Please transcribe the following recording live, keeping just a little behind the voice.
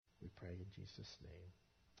Jesus'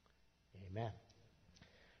 name, amen.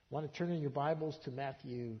 I want to turn in your Bibles to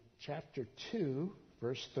Matthew chapter 2,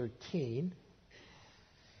 verse 13.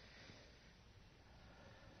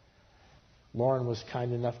 Lauren was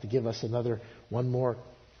kind enough to give us one more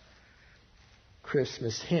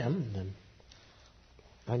Christmas hymn, and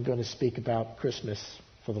I'm going to speak about Christmas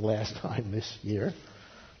for the last time this year.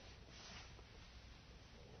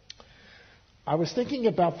 I was thinking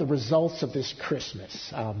about the results of this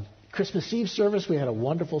Christmas. Christmas Eve service, we had a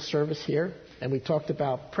wonderful service here, and we talked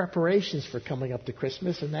about preparations for coming up to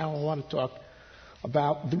Christmas, and now I want to talk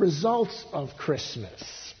about the results of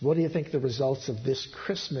Christmas. What do you think the results of this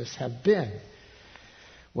Christmas have been?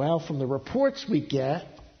 Well, from the reports we get,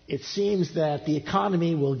 it seems that the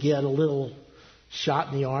economy will get a little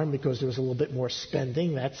shot in the arm because there was a little bit more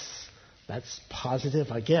spending. That's positive,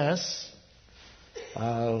 I guess.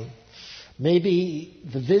 Maybe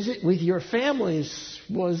the visit with your families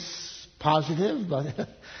was positive, but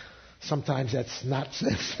sometimes that's not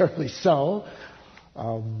necessarily so,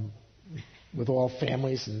 with all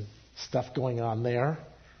families and stuff going on there.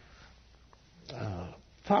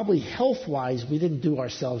 Probably health-wise, we didn't do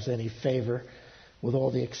ourselves any favor with all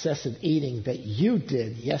the excessive eating that you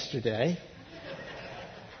did yesterday.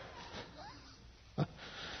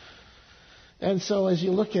 And so as you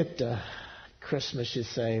look at Christmas, you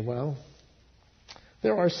say, well,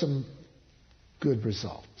 there are some good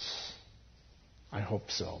results. I hope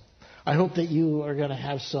so. I hope that you are going to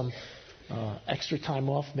have some extra time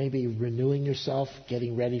off, maybe renewing yourself,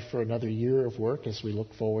 getting ready for another year of work as we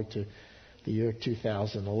look forward to the year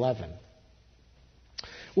 2011.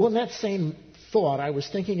 Well, in that same thought, I was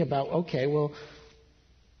thinking about, okay, well,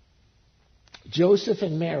 Joseph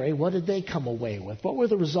and Mary, what did they come away with? What were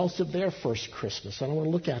the results of their first Christmas? And I want to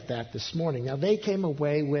look at that this morning. Now, they came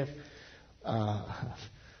away with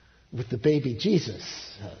the baby Jesus.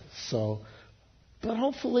 But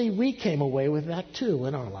hopefully we came away with that too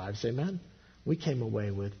in our lives. Amen? We came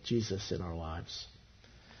away with Jesus in our lives.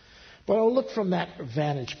 But I'll look from that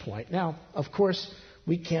vantage point. Now, of course,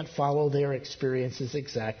 we can't follow their experiences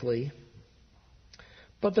exactly.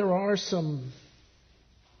 But there are some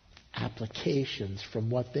applications from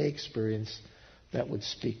what they experienced that would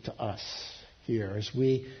speak to us here as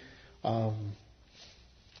we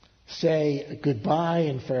say goodbye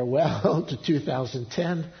and farewell to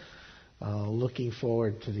 2010, looking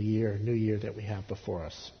forward to the new year that we have before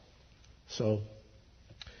us. So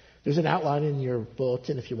there's an outline in your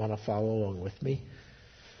bulletin if you want to follow along with me.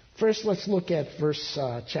 First, let's look at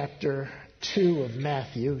chapter 2 of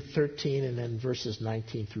Matthew 13 and then verses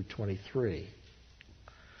 19 through 23.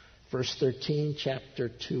 Verse 13, chapter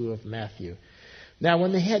 2 of Matthew. Now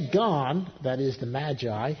when they had gone, that is the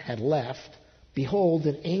Magi, had left, behold,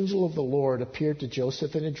 an angel of the Lord appeared to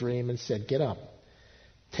Joseph in a dream and said, "Get up,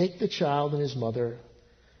 take the child and his mother,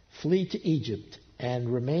 flee to Egypt, and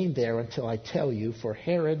remain there until I tell you, for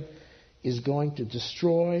Herod is going to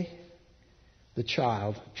destroy the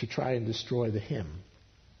child to try and destroy him."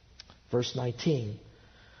 Verse 19,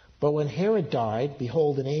 but when Herod died,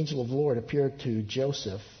 behold, an angel of the Lord appeared to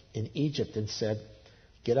Joseph in Egypt and said,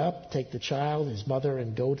 "Get up, take the child, his mother,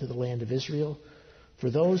 and go to the land of Israel, for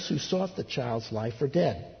those who sought the child's life are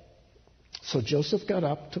dead." So Joseph got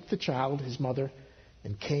up, took the child, his mother,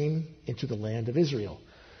 and came into the land of Israel.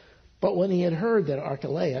 But when he had heard that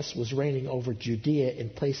Archelaus was reigning over Judea in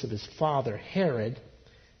place of his father Herod,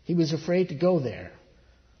 he was afraid to go there.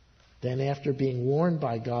 Then, after being warned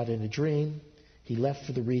by God in a dream, he left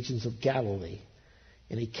for the regions of Galilee.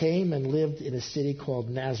 And he came and lived in a city called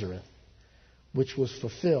Nazareth, which was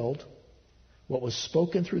fulfilled what was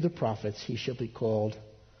spoken through the prophets, he shall be called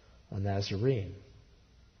a Nazarene.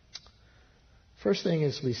 First thing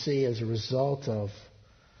is we see as a result of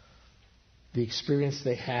the experience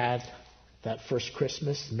they had that first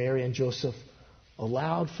Christmas, Mary and Joseph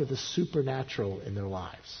allowed for the supernatural in their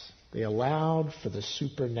lives. They allowed for the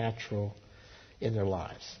supernatural in their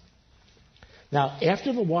lives. Now,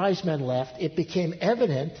 after the wise men left, it became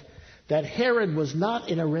evident that Herod was not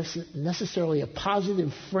in necessarily a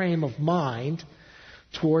positive frame of mind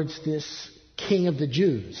towards this king of the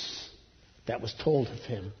Jews that was told of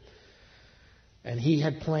him. And he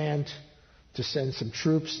had planned to send some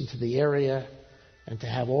troops into the area and to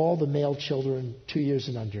have all the male children 2 years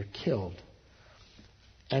and under killed.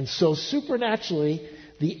 And so supernaturally,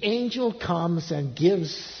 the angel comes and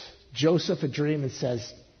gives Joseph a dream and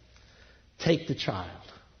says, "Take the child."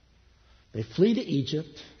 They flee to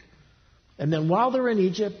Egypt. And then while they're in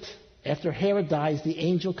Egypt, after Herod dies, the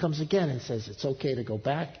angel comes again and says it's okay to go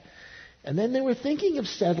back. And then they were thinking of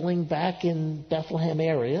settling back in Bethlehem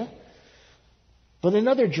area. But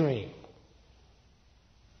another dream.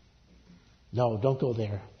 No, don't go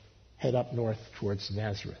there. Head up north towards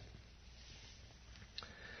Nazareth.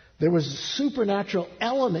 There was a supernatural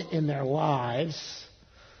element in their lives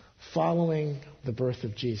following the birth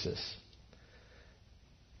of Jesus.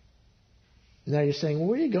 Now you're saying, well,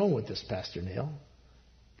 where are you going with this, Pastor Neil?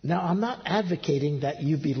 Now, I'm not advocating that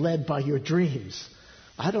you be led by your dreams.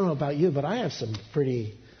 I don't know about you, but I have some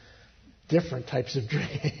pretty different types of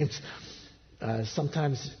dreams.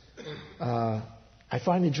 Sometimes I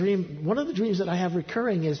find one of the dreams that I have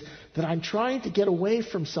recurring is that I'm trying to get away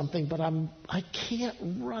from something, but I can't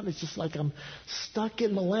run. It's just like I'm stuck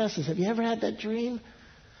in molasses. Have you ever had that dream?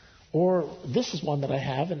 Or this is one that I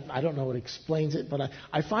have, and I don't know what explains it, but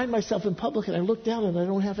I find myself in public and I look down and I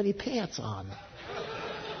don't have any pants on.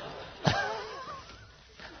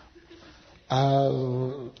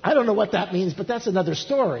 I don't know what that means, but that's another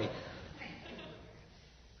story.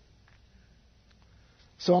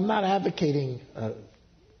 So I'm not advocating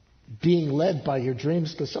being led by your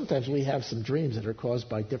dreams, because sometimes we have some dreams that are caused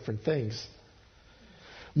by different things.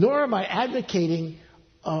 Nor am I advocating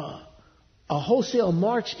a wholesale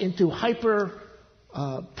march into hyper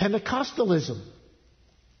Pentecostalism.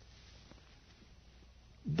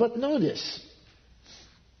 But notice,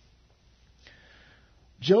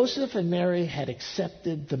 Joseph and Mary had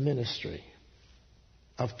accepted the ministry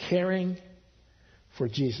of caring for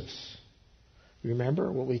Jesus.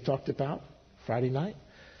 Remember what we talked about Friday night?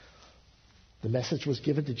 The message was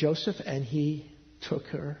given to Joseph, and he took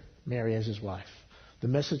her, Mary, as his wife. The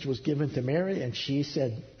message was given to Mary, and she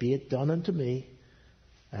said, "Be it done unto me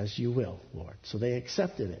as you will, Lord." So they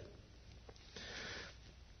accepted it.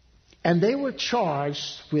 And they were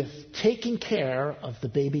charged with taking care of the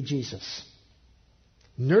baby Jesus,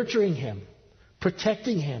 nurturing him,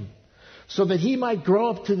 protecting him, so that he might grow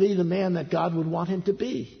up to be the man that God would want him to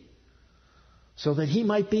be. So that he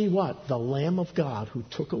might be what? The Lamb of God who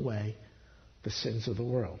took away the sins of the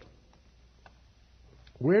world.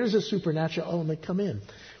 Where does the supernatural element come in?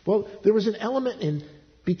 Well, there was an element in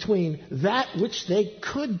between that which they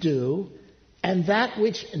could do and that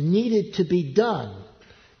which needed to be done.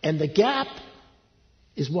 And the gap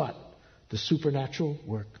is what? The supernatural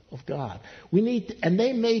work of God. And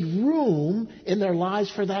they made room in their lives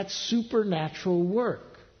for that supernatural work.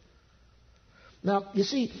 Now, you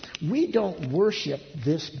see, we don't worship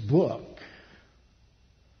this book.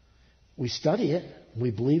 We study it. We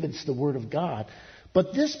believe it's the Word of God.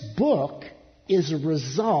 But this book is a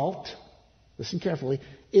result, listen carefully,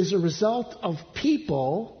 is a result of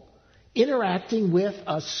people interacting with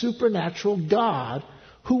a supernatural God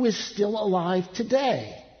who is still alive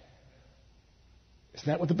today. Isn't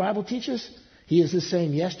that what the Bible teaches? He is the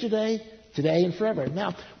same yesterday, today, and forever.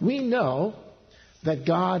 Now, we know that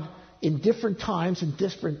God, in different times and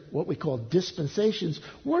different, what we call dispensations,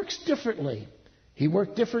 works differently. He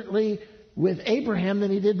worked differently with Abraham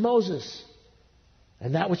than he did Moses.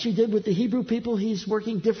 And that which he did with the Hebrew people, he's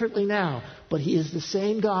working differently now. But he is the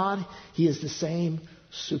same God. He is the same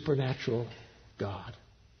supernatural God.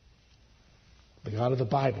 The God of the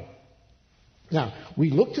Bible. Now, we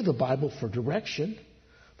look to the Bible for direction,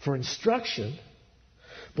 for instruction,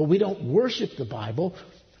 but we don't worship the Bible.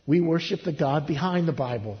 We worship the God behind the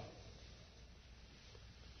Bible.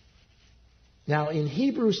 Now, in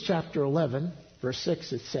Hebrews chapter 11, verse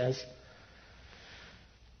 6, it says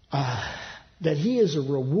that he is a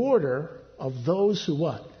rewarder of those who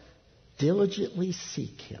what? Diligently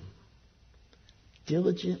seek him.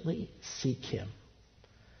 Diligently seek him.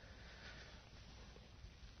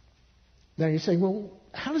 Now you're saying, well,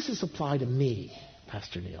 how does this apply to me,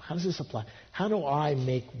 Pastor Neil? How does this apply? How do I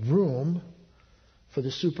make room for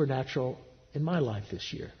the supernatural in my life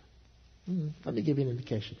this year? Let me give you an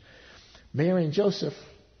indication. Mary and Joseph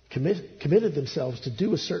committed themselves to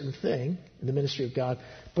do a certain thing in the ministry of God,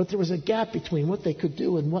 but there was a gap between what they could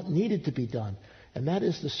do and what needed to be done. And that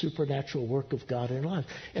is the supernatural work of God in our lives.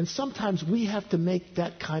 And sometimes we have to make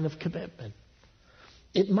that kind of commitment.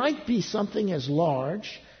 It might be something as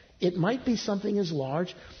large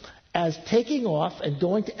as taking off and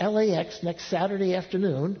going to LAX next Saturday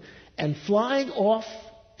afternoon and flying off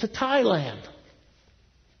to Thailand.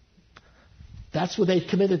 That's what they've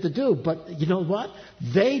committed to do. But you know what?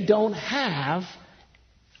 They don't have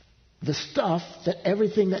the stuff,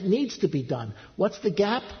 everything that needs to be done. What's the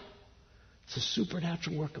gap? It's a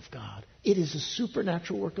supernatural work of God. It is a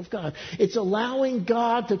supernatural work of God. It's allowing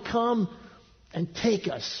God to come and take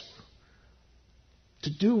us to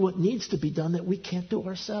do what needs to be done that we can't do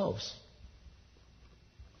ourselves.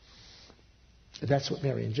 That's what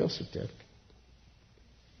Mary and Joseph did.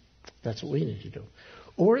 That's what we need to do.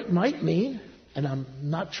 Or it might mean, and I'm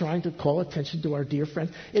not trying to call attention to our dear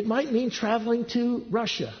friend, it might mean traveling to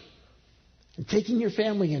Russia and taking your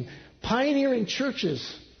family and pioneering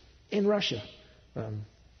churches in Russia.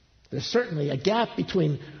 There's certainly a gap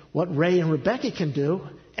between what Ray and Rebecca can do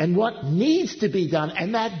and what needs to be done.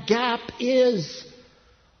 And that gap is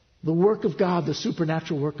the work of God, the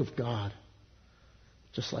supernatural work of God.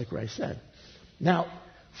 Just like Ray said. Now,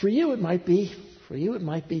 for you it might be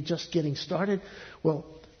just getting started. Well,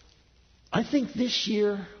 I think this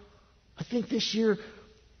year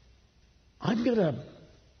I'm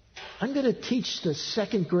gonna teach the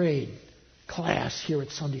second grade class here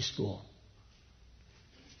at Sunday school.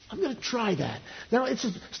 I'm going to try that. Now, it's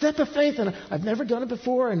a step of faith, and I've never done it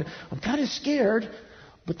before, and I'm kind of scared,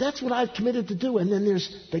 but that's what I've committed to do. And then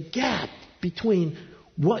there's the gap between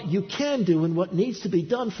what you can do and what needs to be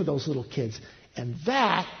done for those little kids. And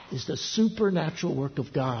that is the supernatural work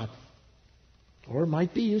of God. Or it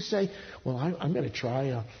might be you say, well, I'm going to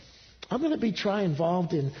try. I'm going to be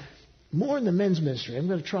involved in more in the men's ministry. I'm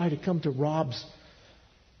going to try to come to Rob's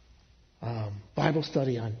Bible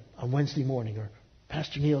study on Wednesday morning, or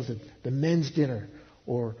Pastor Neil's at the men's dinner,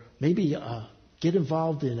 or maybe get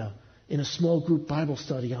involved in a small group Bible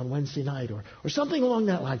study on Wednesday night, or something along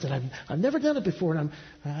that lines. And I've never done it before, and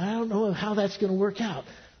I don't know how that's going to work out.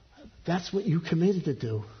 That's what you committed to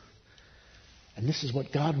do, and this is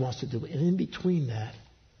what God wants to do. And in between that,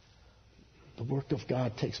 the work of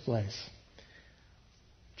God takes place.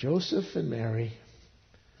 Joseph and Mary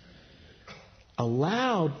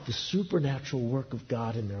allowed the supernatural work of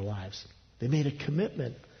God in their lives. They made a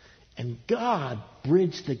commitment, and God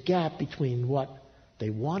bridged the gap between what they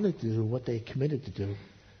wanted to do, what they committed to do,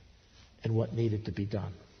 and what needed to be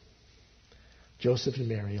done. Joseph and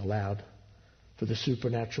Mary allowed for the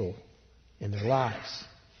supernatural in their lives.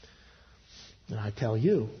 And I tell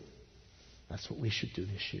you, that's what we should do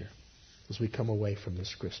this year as we come away from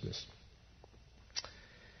this Christmas.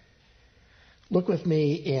 Look with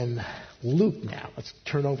me in Luke now. Let's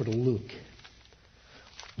turn over to Luke.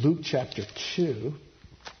 Luke chapter 2.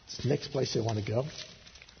 It's the next place I want to go.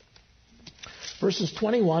 Verses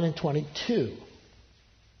 21 and 22.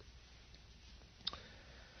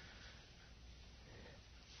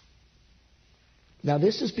 Now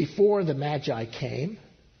this is before the Magi came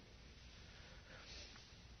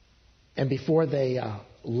and before they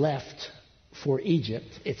left for Egypt,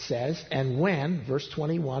 it says, and when, verse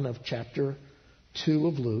 21 of chapter 2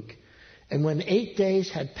 of Luke, and when 8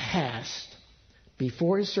 days had passed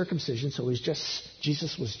before his circumcision, so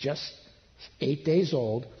Jesus was just 8 days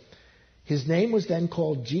old. His name was then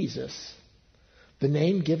called Jesus, the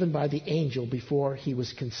name given by the angel before he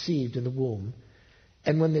was conceived in the womb.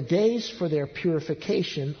 And when the days for their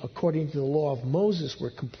purification, according to the law of Moses,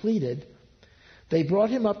 were completed, they brought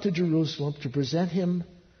him up to Jerusalem to present him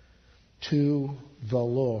to the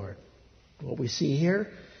Lord. What we see here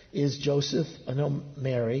is Joseph and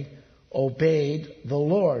Mary obeyed the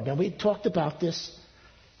Lord. Now, we talked about this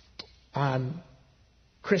on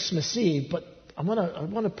Christmas Eve, but I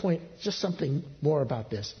want to point just something more about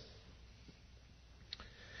this.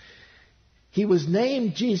 He was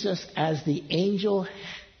named Jesus as the angel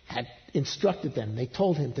had instructed them. They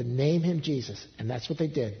told him to name him Jesus, and that's what they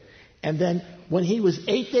did. And then when he was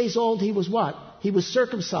 8 days old, he was what? He was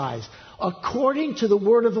circumcised according to the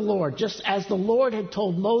word of the Lord, just as the Lord had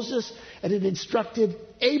told Moses and had instructed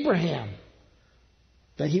Abraham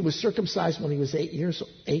that he was circumcised when he was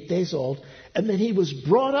 8 days old, and then he was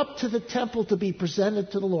brought up to the temple to be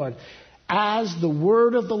presented to the Lord, as the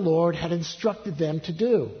word of the Lord had instructed them to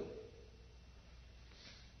do.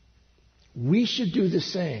 We should do the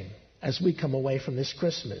same as we come away from this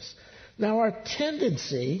Christmas. Now, our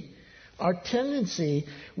tendency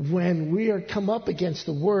when we are come up against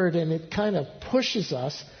the Word and it kind of pushes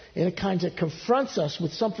us and it kind of confronts us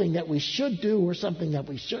with something that we should do or something that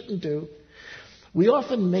we shouldn't do, we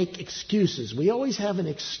often make excuses. We always have an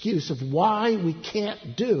excuse of why we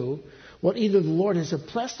can't do what either the Lord has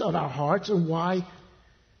impressed on our hearts or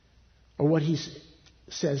what He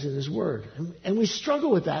says in His Word. And we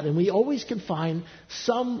struggle with that, and we always can find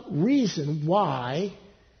some reason why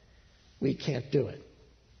we can't do it.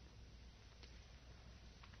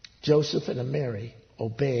 Joseph and Mary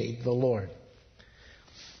obeyed the Lord.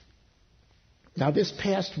 Now, this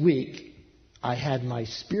past week, I had my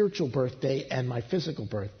spiritual birthday and my physical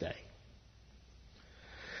birthday.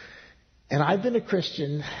 And I've been a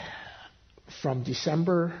Christian from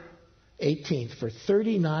December 18th for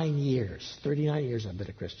 39 years. 39 years I've been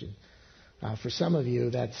a Christian. For some of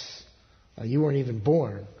you, that's you weren't even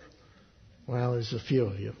born. Well, there's a few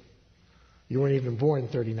of you. You weren't even born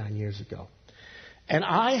 39 years ago. And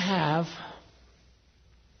I have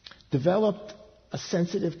developed a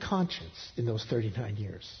sensitive conscience in those 39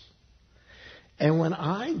 years. And when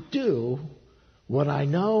I do What I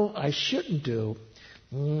know I shouldn't do,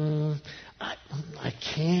 I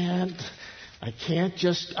can't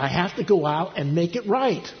just, I have to go out and make it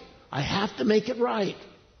right. I have to make it right.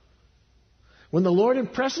 When the Lord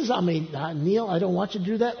impresses on me, Neil, I don't want you to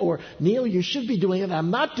do that, or Neil, you should be doing it, I'm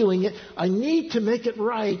not doing it, I need to make it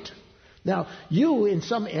right. Now, you, in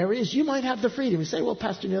some areas, you might have the freedom. You say, well,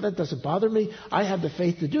 Pastor Neil, that doesn't bother me. I have the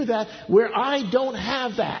faith to do that. Where I don't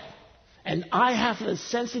have that, and I have a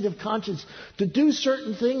sensitive conscience to do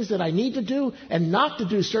certain things that I need to do and not to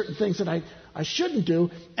do certain things that I shouldn't do.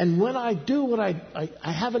 And when I do what I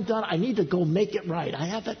haven't done, I need to go make it right. I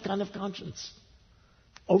have that kind of conscience.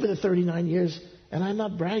 Over the 39 years, and I'm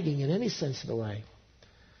not bragging in any sense of the way.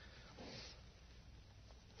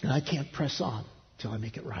 And I can't press on till I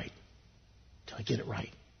make it right, till I get it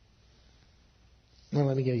right. Now,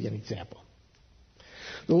 let me give you an example.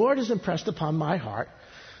 The Lord has impressed upon my heart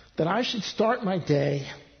that I should start my day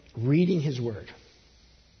reading His Word.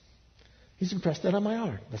 He's impressed that on my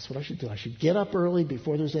heart. That's what I should do. I should get up early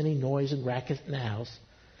before there's any noise and racket in the house.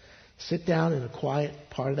 Sit down in a quiet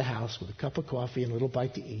part of the house with a cup of coffee and a little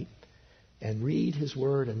bite to eat and read His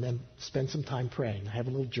Word and then spend some time praying. I have a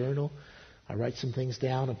little journal. I write some things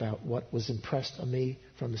down about what was impressed on me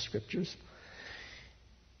from the Scriptures.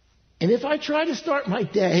 And if I try to start my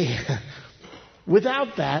day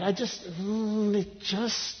without that, it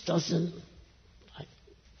just doesn't.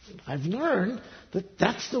 I've learned that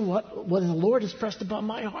that's what the Lord has pressed upon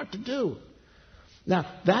my heart to do. Now,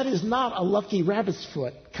 that is not a lucky rabbit's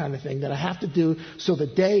foot kind of thing that I have to do so the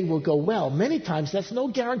day will go well. Many times that's no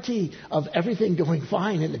guarantee of everything going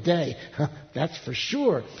fine in the day. That's for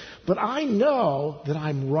sure. But I know that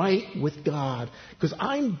I'm right with God because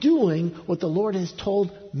I'm doing what the Lord has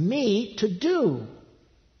told me to do.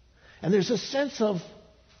 And there's a sense of,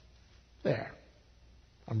 there,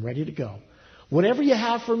 I'm ready to go. Whatever you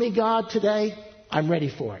have for me, God, today, I'm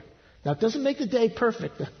ready for it. Now, it doesn't make the day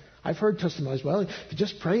perfect. I've heard testimonies, well, if you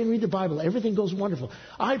just pray and read the Bible, everything goes wonderful.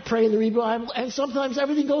 I pray and read the Bible, and sometimes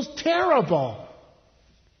everything goes terrible.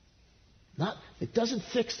 It doesn't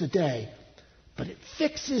fix the day, but it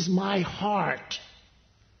fixes my heart.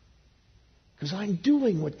 Because I'm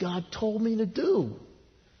doing what God told me to do.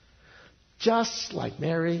 Just like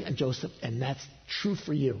Mary and Joseph, and that's true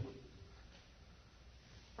for you.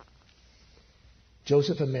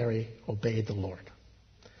 Joseph and Mary obeyed the Lord.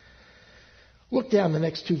 Look down the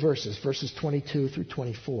next two verses 22 through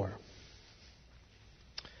 24.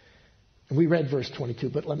 And we read verse 22,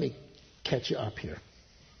 but let me catch you up here.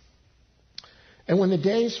 And when the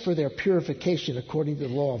days for their purification according to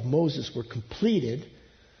the law of Moses were completed,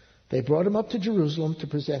 they brought him up to Jerusalem to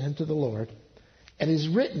present him to the Lord. And it is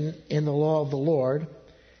written in the law of the Lord,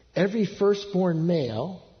 every firstborn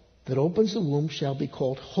male that opens the womb shall be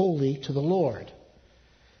called holy to the Lord,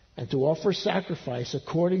 and to offer sacrifice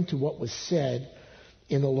according to what was said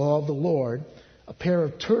in the law of the Lord, a pair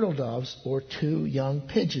of turtle doves or 2 young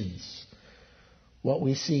pigeons. What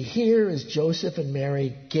we see here is Joseph and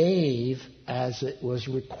Mary gave as it was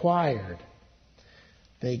required.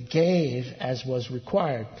 They gave as was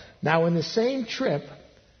required. Now, in the same trip,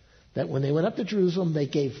 that when they went up to Jerusalem, they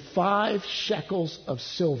gave 5 shekels of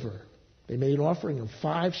silver. They made an offering of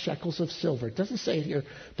 5 shekels of silver. It doesn't say it here,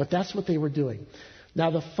 but that's what they were doing. Now,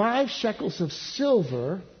 the 5 shekels of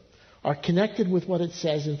silver are connected with what it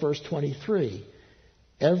says in verse 23.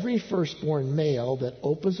 Every firstborn male that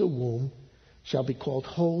opens a womb shall be called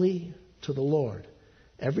holy to the Lord.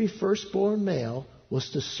 Every firstborn male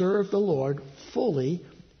was to serve the Lord fully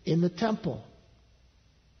in the temple.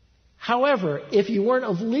 However, if you weren't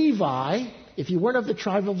of Levi, if you weren't of the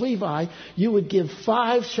tribe of Levi, you would give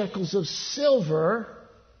 5 shekels of silver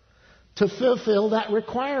to fulfill that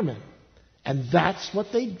requirement. And that's what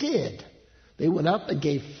they did. They went up and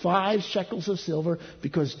gave 5 shekels of silver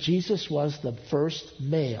because Jesus was the first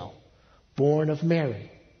male born of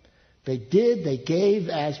Mary. They gave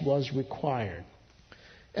as was required.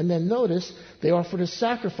 And then notice, they offered a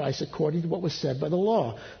sacrifice according to what was said by the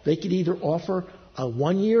law. They could either offer a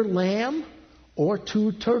 1-year lamb or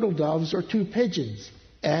 2 turtle doves or 2 pigeons.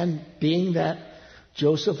 And being that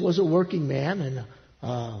Joseph was a working man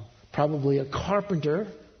and probably a carpenter,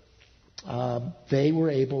 they were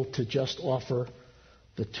able to just offer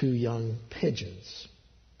the 2 young pigeons.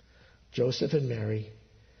 Joseph and Mary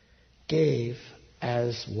gave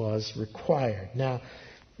as was required. Now,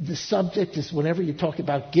 the subject is, whenever you talk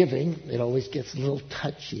about giving, it always gets a little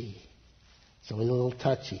touchy. It's always a little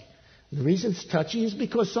touchy. And the reason it's touchy is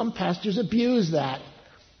because some pastors abuse that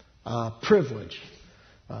privilege.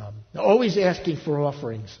 Always asking for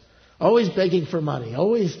offerings. Always begging for money.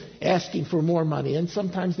 Always asking for more money. And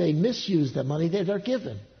sometimes they misuse the money that they're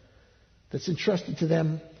given. that's entrusted to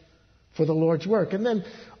them for the Lord's work. And then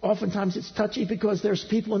oftentimes it's touchy because there's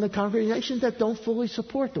people in the congregation that don't fully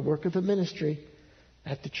support the work of the ministry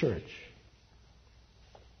at the church.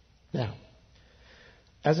 Now,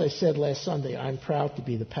 as I said last Sunday, I'm proud to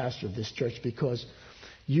be the pastor of this church because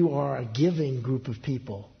you are a giving group of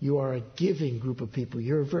people. You are a giving group of people.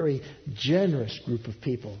 You're a very generous group of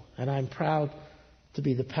people. And I'm proud to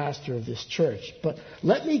be the pastor of this church. But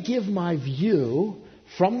let me give my view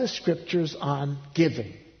from the scriptures on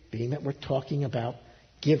giving, being that we're talking about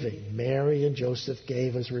giving. Mary and Joseph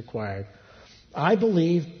gave as required. I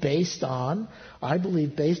believe based on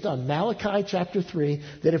Malachi chapter 3,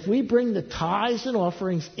 that if we bring the tithes and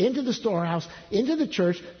offerings into the storehouse, into the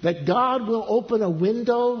church, that God will open a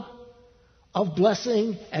window of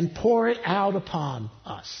blessing and pour it out upon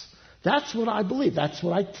us. That's what I believe. That's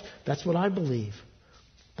what I believe.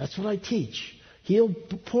 That's what I teach. He'll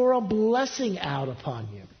pour a blessing out upon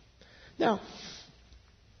you. Now,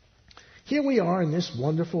 here we are in this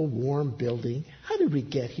wonderful, warm building. How did we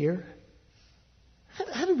get here?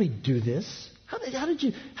 How did we do this? How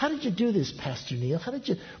did you do this, Pastor Neil? How did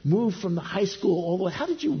you move from the high school all the way? How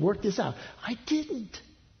did you work this out? I didn't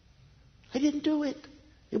do it.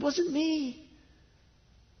 It wasn't me.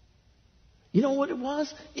 You know what it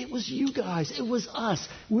was? It was you guys. It was us.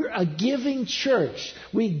 We're a giving church.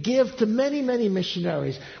 We give to many, many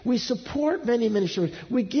missionaries. We support many missionaries.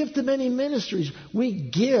 We give to many ministries. We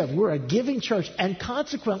give. We're a giving church. And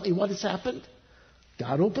consequently, what has happened?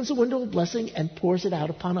 God opens a window of blessing and pours it out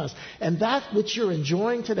upon us. And that which you're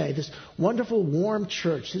enjoying today, this wonderful warm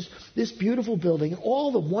church, this beautiful building,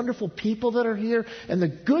 all the wonderful people that are here, and the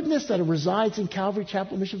goodness that resides in Calvary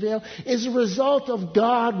Chapel, Mission Vale, is a result of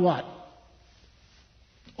God what?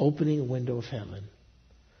 Opening a window of heaven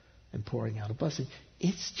and pouring out a blessing.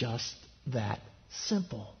 It's just that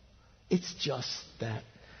simple. It's just that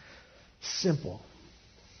simple.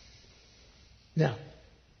 Now,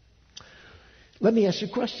 let me ask you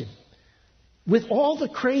a question. With all the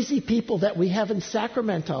crazy people that we have in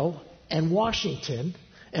Sacramento and Washington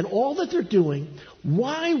and all that they're doing,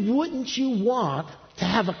 why wouldn't you want to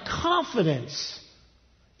have a confidence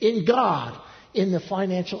in God in the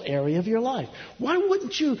financial area of your life? Why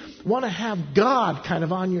wouldn't you want to have God kind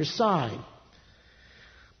of on your side?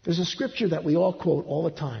 There's a scripture that we all quote all the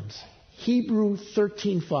time. Hebrews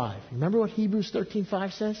 13:5. Remember what Hebrews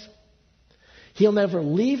 13:5 says? He'll never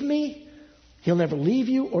leave me. He'll never leave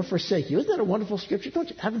you or forsake you. Isn't that a wonderful scripture?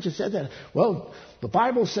 Haven't you said that? Well, the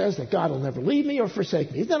Bible says that God will never leave me or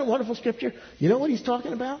forsake me. Isn't that a wonderful scripture? You know what he's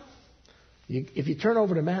talking about? If you turn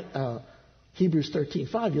over to Hebrews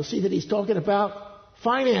 13:5, you'll see that he's talking about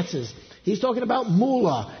finances. He's talking about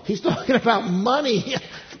moolah. He's talking about money.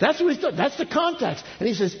 That's what he's talking. That's the context. And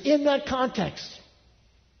he says, in that context,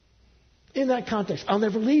 I'll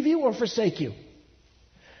never leave you or forsake you.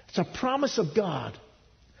 It's a promise of God.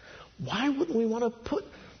 Why wouldn't we want to put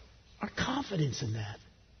our confidence in that?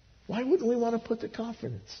 Why wouldn't we want to put the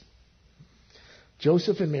confidence?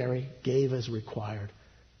 Joseph and Mary gave as required,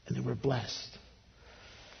 and they were blessed.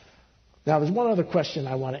 Now, there's one other question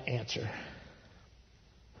I want to answer.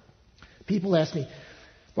 People ask me,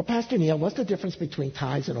 well, Pastor Neil, what's the difference between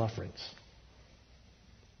tithes and offerings?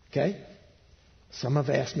 Okay? Some have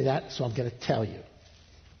asked me that, so I'm going to tell you.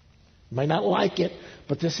 You might not like it,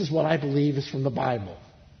 but this is what I believe is from the Bible.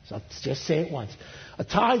 So I'll just say it once. A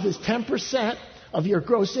tithe is 10% of your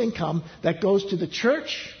gross income that goes to the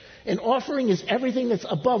church. An offering is everything that's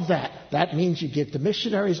above that. That means you give to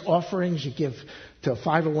missionaries offerings, you give to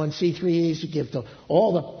 501c3s, you give to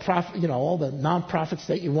all the all the nonprofits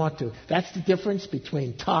that you want to. That's the difference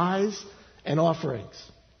between tithes and offerings.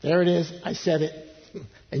 There it is. I said it,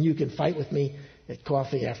 and you can fight with me at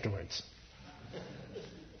coffee afterwards.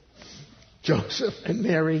 Joseph and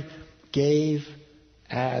Mary gave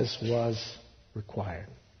as was required.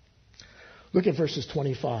 Look at verses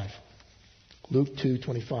 25. Luke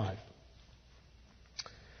 2:25.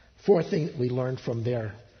 Fourth thing that we learned from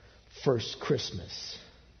their first Christmas.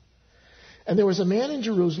 And there was a man in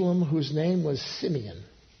Jerusalem whose name was Simeon.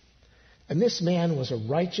 And this man was a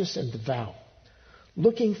righteous and devout,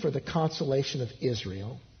 looking for the consolation of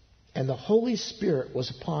Israel, and the Holy Spirit was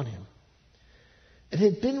upon him. It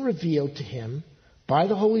had been revealed to him by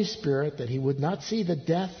the Holy Spirit that he would not see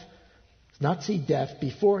death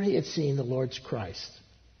before he had seen the Lord's Christ.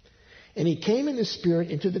 And he came in the Spirit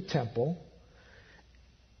into the temple,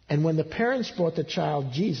 and when the parents brought the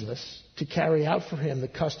child Jesus to carry out for him the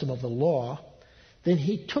custom of the law, then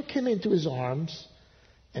he took him into his arms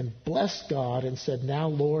and blessed God and said, "Now,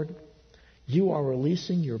 Lord, you are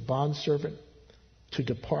releasing your bondservant to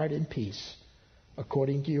depart in peace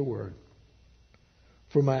according to your word.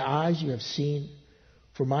 For my eyes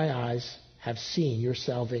have seen your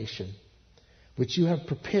salvation, which you have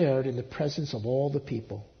prepared in the presence of all the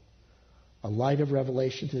people, a light of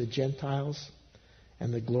revelation to the Gentiles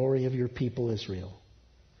and the glory of your people Israel.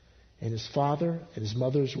 And his father and his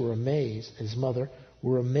mother were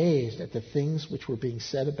amazed at the things which were being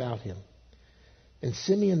said about him. And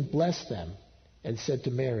Simeon blessed them and said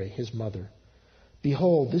to Mary, his mother,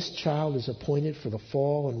 Behold, this child is appointed for the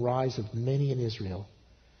fall and rise of many in Israel,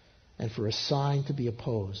 and for a sign to be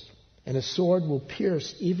opposed. And a sword will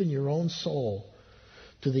pierce even your own soul,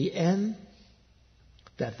 to the end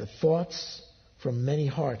that the thoughts from many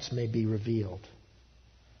hearts may be revealed.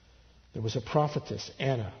 There was a prophetess,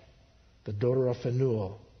 Anna, the daughter of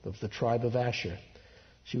Phanuel, of the tribe of Asher.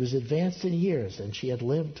 She was advanced in years, and she had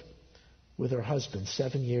lived with her husband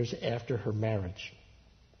 7 years after her marriage.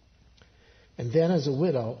 And then as a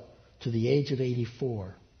widow to the age of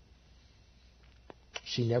 84.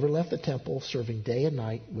 She never left the temple, serving day and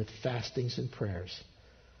night with fastings and prayers.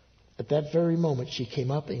 At that very moment she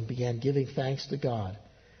came up and began giving thanks to God,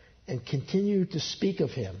 and continued to speak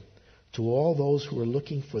of him to all those who were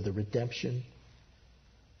looking for the redemption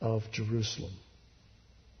of Jerusalem.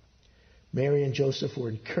 Mary and Joseph were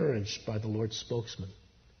encouraged by the Lord's spokesman.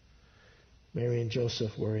 Mary and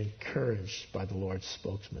Joseph were encouraged by the Lord's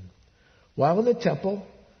spokesman. While in the temple,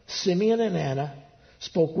 Simeon and Anna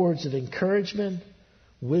spoke words of encouragement,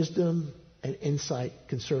 wisdom, and insight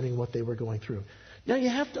concerning what they were going through. Now you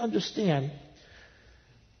have to understand,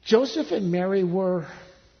 Joseph and Mary were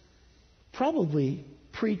probably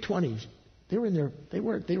pre-20s. They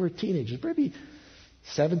were teenagers, maybe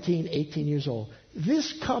 17, 18 years old.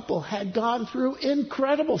 This couple had gone through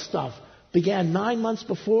incredible stuff. Began 9 months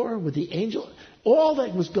before with the angel, all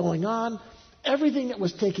that was going on, everything that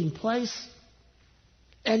was taking place.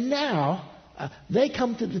 And now they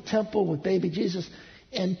come to the temple with baby Jesus,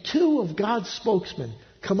 and two of God's spokesmen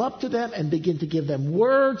come up to them and begin to give them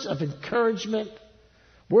words of encouragement,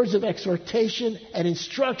 words of exhortation and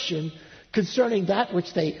instruction concerning that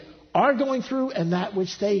which they are going through and that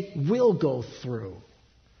which they will go through.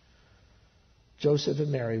 Joseph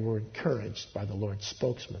and Mary were encouraged by the Lord's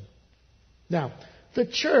spokesman. Now, the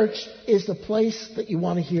church is the place that you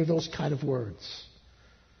want to hear those kind of words.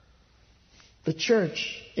 The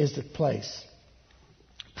church is the place.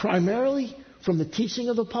 Primarily from the teaching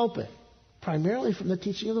of the pulpit. Primarily from the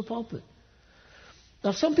teaching of the pulpit.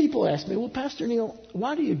 Now, some people ask me, well, Pastor Neil,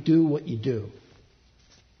 why do you do what you do?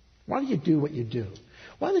 Why do you do what you do?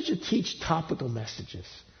 Why don't you teach topical messages?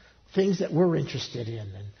 Things that we're interested in,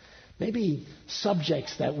 and maybe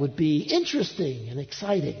subjects that would be interesting and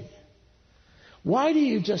exciting. Why do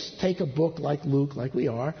you just take a book like Luke, like we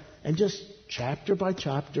are, and just chapter by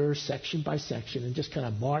chapter, section by section, and just kind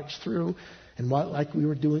of march through? And like we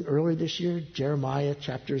were doing earlier this year, Jeremiah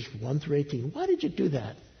chapters 1 through 18. Why did you do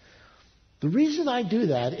that? The reason I do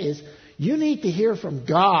that is you need to hear from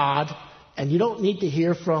God, and you don't need to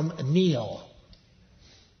hear from Neil.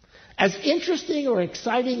 As interesting or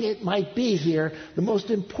exciting it might be here, the most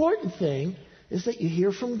important thing is that you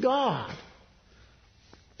hear from God.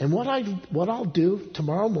 And what I'll do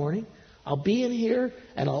tomorrow morning, I'll be in here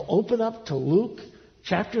and I'll open up to Luke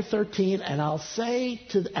chapter 13, and I'll say,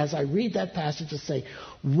 as I read that passage, I'll say,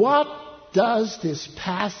 what does this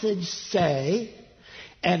passage say,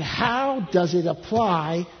 and how does it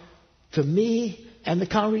apply to me and the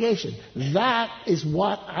congregation? That is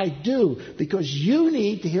what I do, because you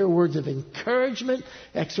need to hear words of encouragement,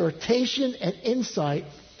 exhortation, and insight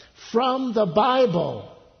from the Bible.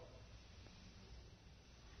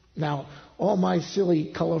 Now, all my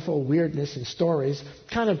silly, colorful weirdness and stories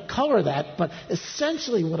kind of color that, but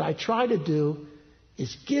essentially what I try to do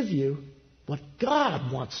is give you what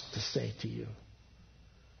God wants to say to you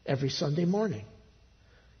every Sunday morning.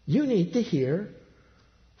 You need to hear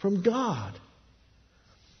from God.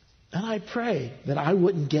 And I pray that I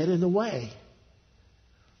wouldn't get in the way.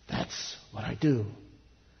 That's what I do.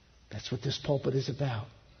 That's what this pulpit is about.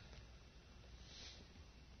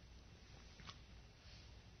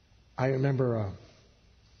 I remember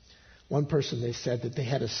one person, they said that they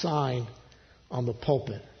had a sign on the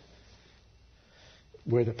pulpit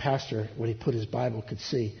where the pastor, when he put his Bible, could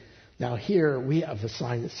see. Now here we have a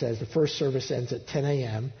sign that says the first service ends at 10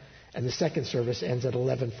 a.m. and the second service ends at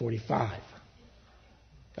 11:45.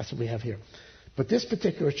 That's what we have here. But this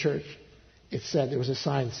particular church, it said, there was a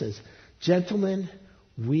sign that says, "Gentlemen,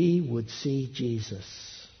 we would see Jesus."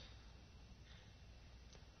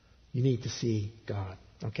 You need to see God.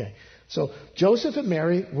 Okay. So Joseph and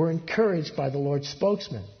Mary were encouraged by the Lord's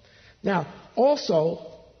spokesman. Now, also,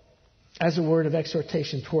 as a word of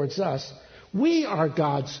exhortation towards us, we are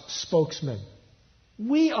God's spokesman.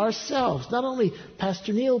 We ourselves, not only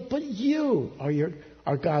Pastor Neil, but you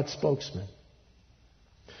are God's spokesman.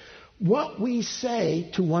 What we say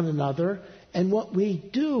to one another and what we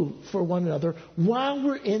do for one another while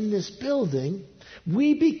we're in this building,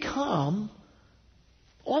 we become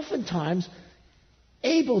oftentimes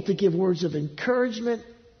able to give words of encouragement,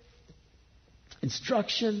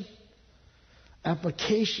 instruction,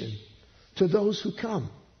 application to those who come,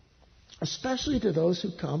 especially to those who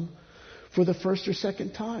come for the first or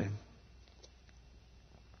second time.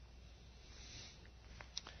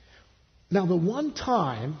 Now, the one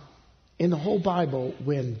time in the whole Bible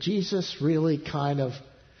when Jesus really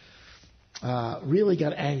really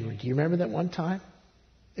got angry. Do you remember that one time?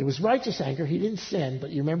 It was righteous anger. He didn't sin,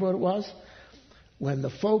 but you remember what it was? When the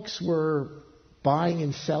folks were buying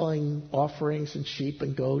and selling offerings and sheep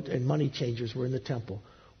and goat and money changers were in the temple.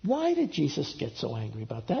 Why did Jesus get so angry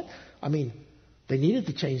about that? I mean, they needed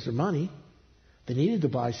to change their money. They needed to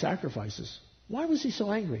buy sacrifices. Why was he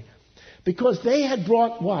so angry? Because they had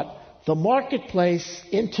brought what? The marketplace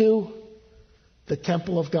into the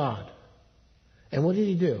temple of God. And what did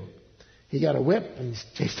he do? He got a whip and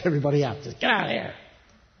chased everybody out. He said, get out of here.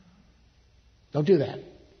 Don't do that.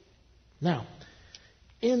 Now,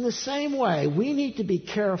 in the same way, we need to be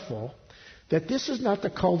careful that this is not the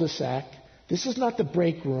cul-de-sac. This is not the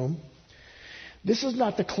break room. This is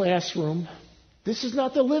not the classroom. This is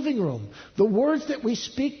not the living room. The words that we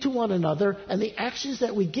speak to one another and the actions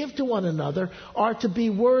that we give to one another are to be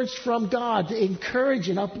words from God to encourage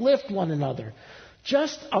and uplift one another.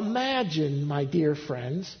 Just imagine, my dear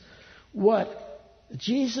friends, what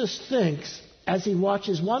Jesus thinks as he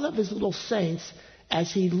watches one of his little saints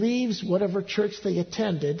as he leaves whatever church they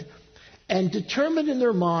attended and determined in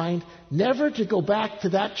their mind never to go back to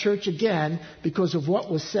that church again because of what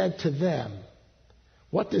was said to them.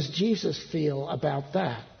 What does Jesus feel about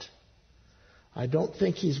that? I don't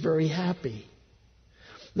think he's very happy.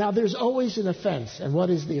 Now, there's always an offense. And what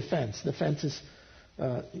is the offense? The offense is,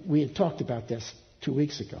 we had talked about this 2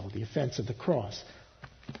 weeks ago, the offense of the cross.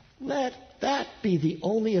 Let that be the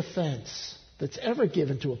only offense that's ever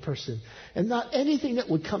given to a person, and not anything that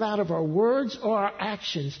would come out of our words or our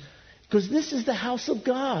actions, because this is the house of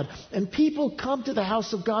God. And people come to the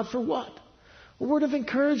house of God for what? A word of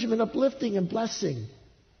encouragement, uplifting, and blessing.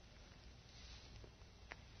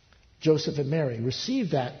 Joseph and Mary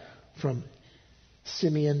received that from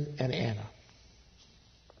Simeon and Anna.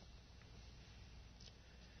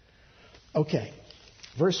 Okay,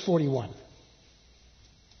 verse 41.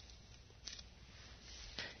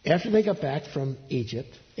 After they got back from Egypt,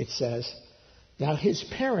 it says, now his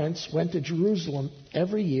parents went to Jerusalem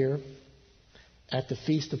every year at the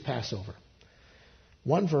feast of Passover.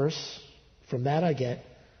 One verse, from that I get,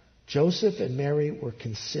 Joseph and Mary were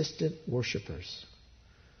consistent worshipers.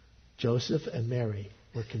 Joseph and Mary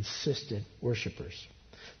were consistent worshipers.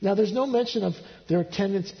 Now, there's no mention of their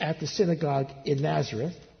attendance at the synagogue in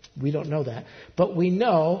Nazareth. We don't know that. But we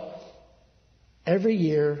know every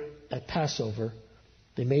year at Passover,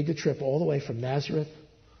 they made the trip all the way from Nazareth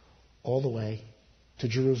all the way to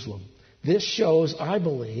Jerusalem. This shows, I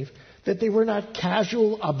believe, that they were not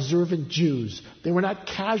casual observant Jews. They were not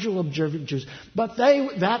casual observant Jews. But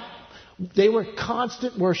they were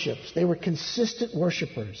constant worships. They were consistent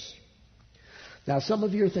worshipers. Now, some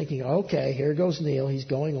of you are thinking, okay, here goes Neil. He's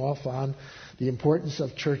going off on the importance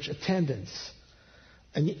of church attendance.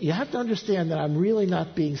 And you have to understand that I'm really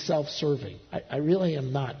not being self-serving. I really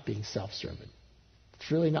am not being self-serving.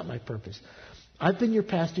 It's really not my purpose. I've been your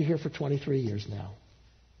pastor here for 23 years now.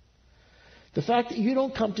 The fact that you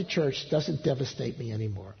don't come to church doesn't devastate me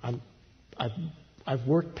anymore. I've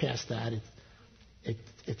worked past that.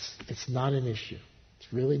 It's not an issue.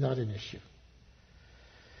 It's really not an issue.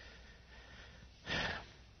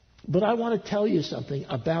 But I want to tell you something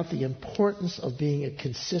about the importance of being a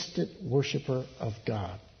consistent worshiper of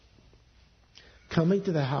God. Coming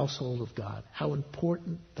to the household of God, how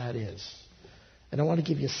important that is. And I want to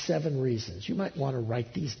give you 7 reasons. You might want to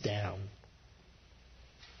write these down.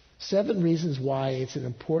 7 reasons why it's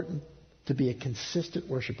important to be a consistent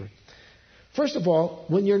worshiper. First of all,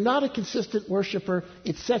 when you're not a consistent worshiper,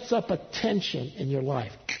 it sets up a tension in your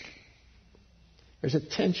life. There's a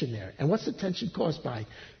tension there. And what's the tension caused by?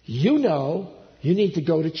 You know you need to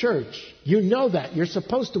go to church. You know that. You're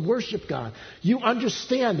supposed to worship God. You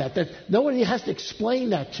understand that nobody has to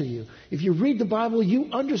explain that to you. If you read the Bible, you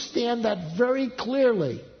understand that very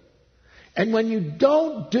clearly. And when you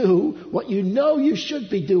don't do what you know you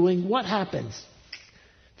should be doing, what happens?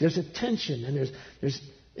 There's a tension, and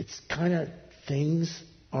it's kind of things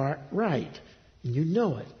aren't right. And you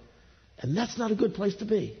know it. And that's not a good place to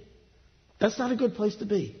be. That's not a good place to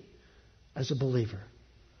be as a believer.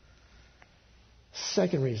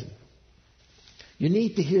 Second reason. You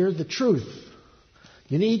need to hear the truth.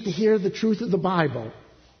 You need to hear the truth of the Bible.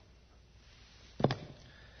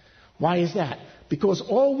 Why is that? Because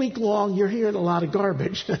all week long you're hearing a lot of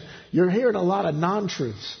garbage. You're hearing a lot of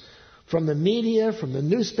non-truths. From the media, from the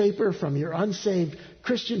newspaper, from your unsaved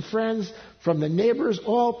Christian friends, from the neighbors,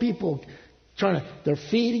 all people they're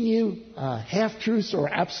feeding you half-truths or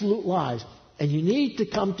absolute lies. And you need to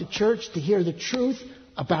come to church to hear the truth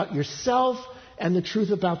about yourself and the truth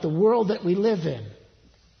about the world that we live in.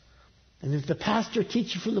 And if the pastor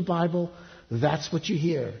teaches from the Bible, that's what you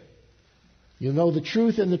hear. You know the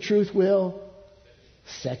truth, and the truth will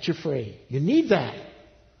set you free. You need that.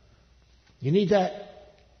 You need that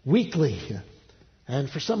weekly. And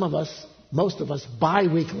for some of us, most of us,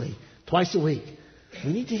 bi-weekly, twice a week.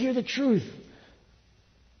 We need to hear the truth.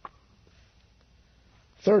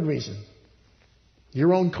 Third reason,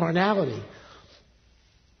 your own carnality.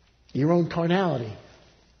 Your own carnality.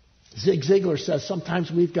 Zig Ziglar says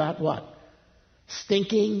sometimes we've got what?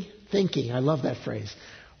 Stinking thinking. I love that phrase.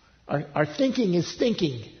 Our thinking is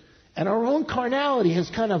stinking. And our own carnality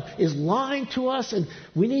is lying to us, and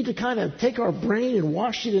we need to kind of take our brain and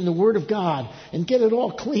wash it in the Word of God and get it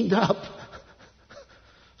all cleaned up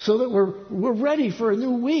so that we're ready for a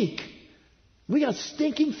new week. We got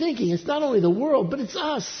stinking thinking. It's not only the world, but it's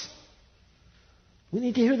us. We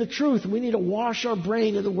need to hear the truth. We need to wash our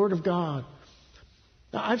brain in the Word of God.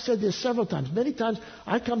 Now, I've said this several times. Many times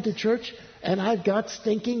I come to church and I've got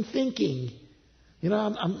stinking thinking.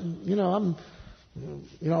 After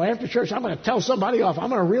church, I'm going to tell somebody off. I'm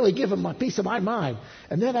going to really give them a piece of my mind.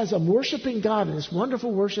 And then as I'm worshiping God in this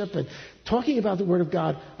wonderful worship and talking about the Word of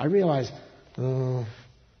God, I realize, I'm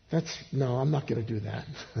not going to do that.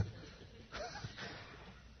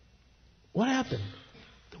 What happened?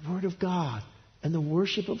 The Word of God and the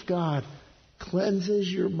worship of God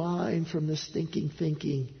cleanses your mind from the stinking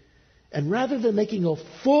thinking. And rather than making a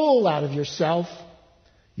fool out of yourself,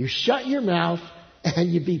 you shut your mouth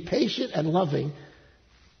and you be patient and loving,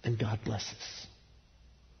 and God blesses.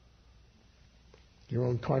 Your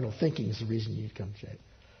own carnal thinking is the reason you come to it.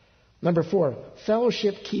 Number 4,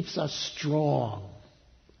 fellowship keeps us strong.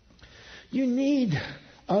 You need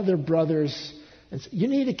other brothers. You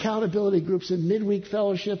need accountability groups and midweek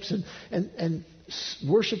fellowships and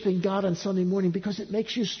worshiping God on Sunday morning because it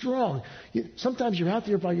makes you strong. Sometimes you're out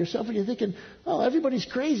there by yourself and you're thinking, oh, everybody's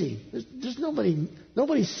crazy. There's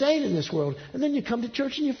nobody's sane in this world. And then you come to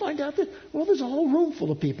church and you find out that, well, there's a whole room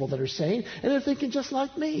full of people that are sane and they're thinking just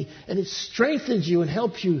like me. And it strengthens you and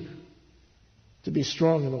helps you to be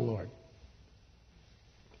strong in the Lord.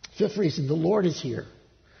 Fifth reason, the Lord is here.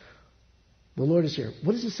 The Lord is here.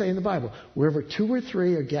 What does it say in the Bible? Wherever 2 or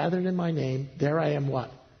 3 are gathered in my name, there I am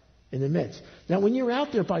what? In the midst. Now, when you're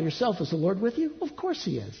out there by yourself, is the Lord with you? Of course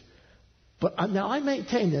He is. But now I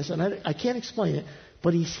maintain this, and I can't explain it,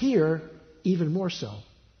 but He's here even more so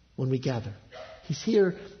when we gather. He's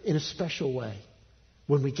here in a special way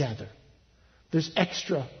when we gather. There's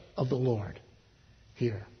extra of the Lord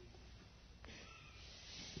here.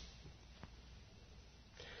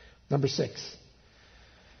 Number 6.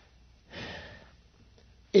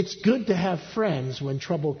 It's good to have friends when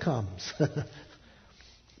trouble comes.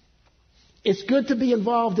 It's good to be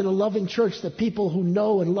involved in a loving church, the people who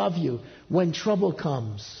know and love you when trouble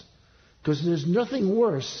comes. Because there's nothing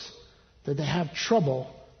worse than to have trouble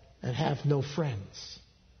and have no friends,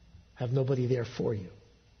 have nobody there for you.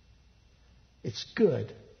 It's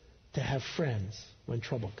good to have friends when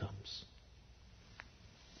trouble comes.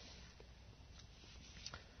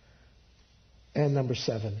 And number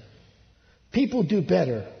 7. People do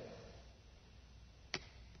better.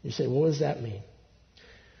 You say, well, what does that mean?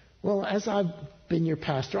 Well, as I've been your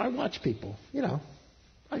pastor, I watch people.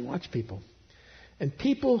 I watch people. And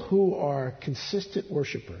people who are consistent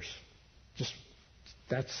worshipers,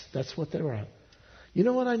 that's what they're at. You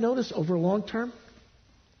know what I notice over long term?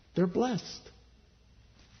 They're blessed.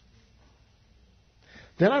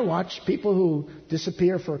 Then I watch people who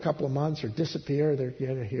disappear for a couple of months or disappear. They're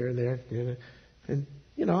here and there. And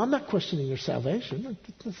I'm not questioning their salvation.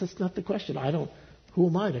 That's not the question. Who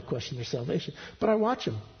am I to question their salvation? But I watch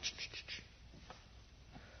them.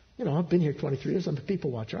 I've been here 23 years. I'm a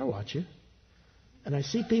people watcher. I watch you. And I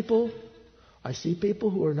see people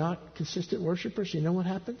who are not consistent worshipers. You know what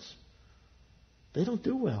happens? They don't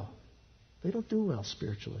do well. They don't do well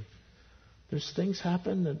spiritually. There's things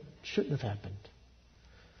happen that shouldn't have happened.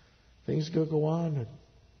 Things go on that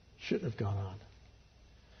shouldn't have gone on.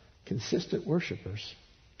 Consistent worshipers,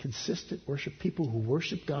 people who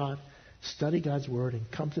worship God, study God's Word, and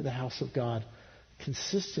come to the house of God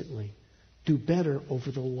consistently do better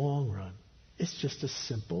over the long run. It's just a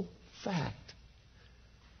simple fact.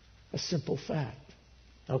 A simple fact.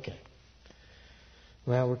 Okay.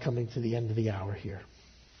 Well, we're coming to the end of the hour here.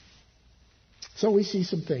 So we see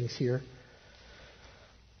some things here.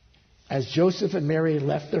 As Joseph and Mary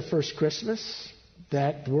left their first Christmas,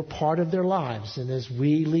 that were part of their lives. And as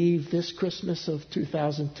we leave this Christmas of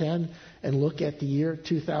 2010 and look at the year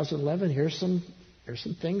 2011, here's some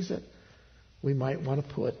things that we might want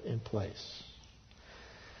to put in place.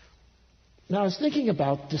 Now, I was thinking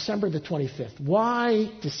about December the 25th. Why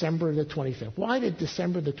December the 25th? Why did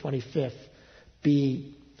December the 25th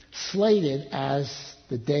be slated as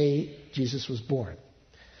the day Jesus was born?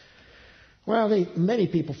 Well, many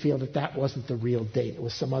people feel that wasn't the real date. It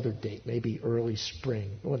was some other date, maybe early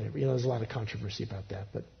spring, whatever. There's a lot of controversy about that.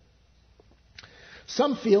 But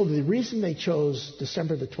some feel the reason they chose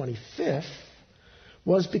December the 25th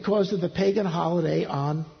was because of the pagan holiday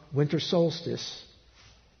on winter solstice,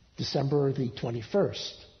 December the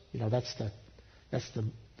 21st. That's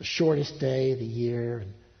the shortest day of the year.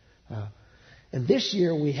 And this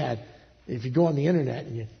year we had, if you go on the internet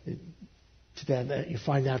and you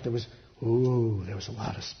find out there was a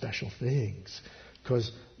lot of special things.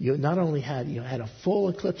 Because you not only had a full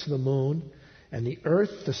eclipse of the moon, and the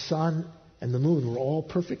earth, the sun, and the moon were all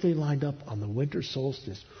perfectly lined up on the winter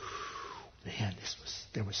solstice. Man,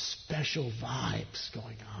 there was special vibes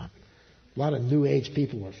going on. A lot of New Age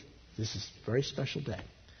people this is a very special day.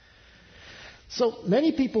 So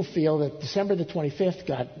many people feel that December the 25th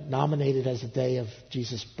got nominated as the day of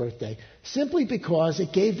Jesus' birthday simply because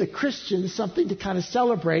it gave the Christians something to kind of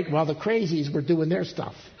celebrate while the crazies were doing their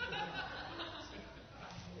stuff.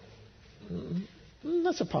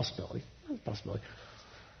 That's a possibility.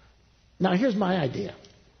 Now, here's my idea.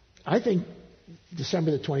 I think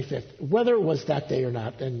December the 25th, whether it was that day or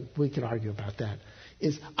not, and we can argue about that,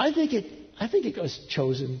 I think it was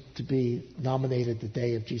chosen to be nominated the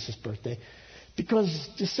day of Jesus' birthday because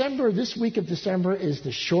this week of December is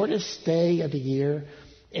the shortest day of the year.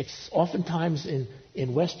 It's oftentimes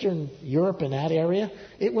in Western Europe and that area.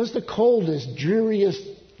 It was the coldest, dreariest,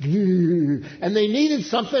 and they needed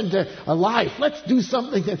something a life. Let's do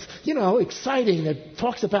something that's, exciting, that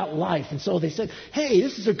talks about life. And so they said, hey,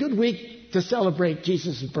 this is a good week to celebrate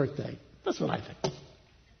Jesus' birthday. That's what I think.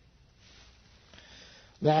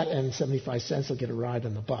 That and 75 cents will get a ride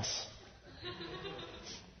on the bus.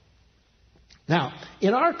 Now,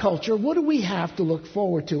 in our culture, what do we have to look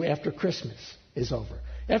forward to after Christmas is over?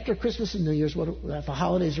 After Christmas and New Year's, the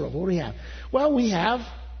holidays are over, what do we have? Well, we have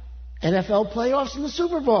NFL playoffs and the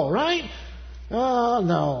Super Bowl, right? Oh,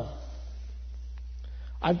 no.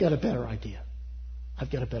 I've got a better idea.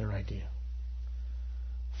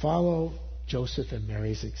 Follow Joseph and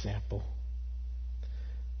Mary's example.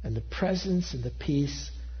 And the presence and the peace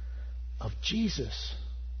of Jesus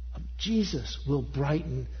will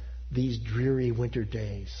brighten these dreary winter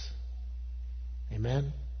days.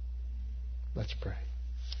 Amen? Let's pray.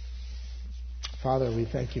 Father, we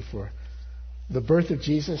thank you for the birth of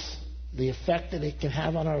Jesus, the effect that it can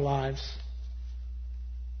have on our lives.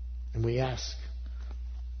 And we ask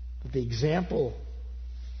that the example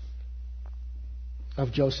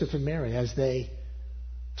of Joseph and Mary as they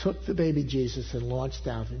took the baby Jesus and launched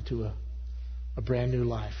out into a brand new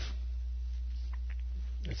life,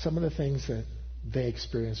 that some of the things that they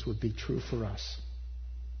experienced would be true for us.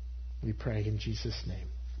 We pray in Jesus' name.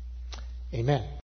 Amen.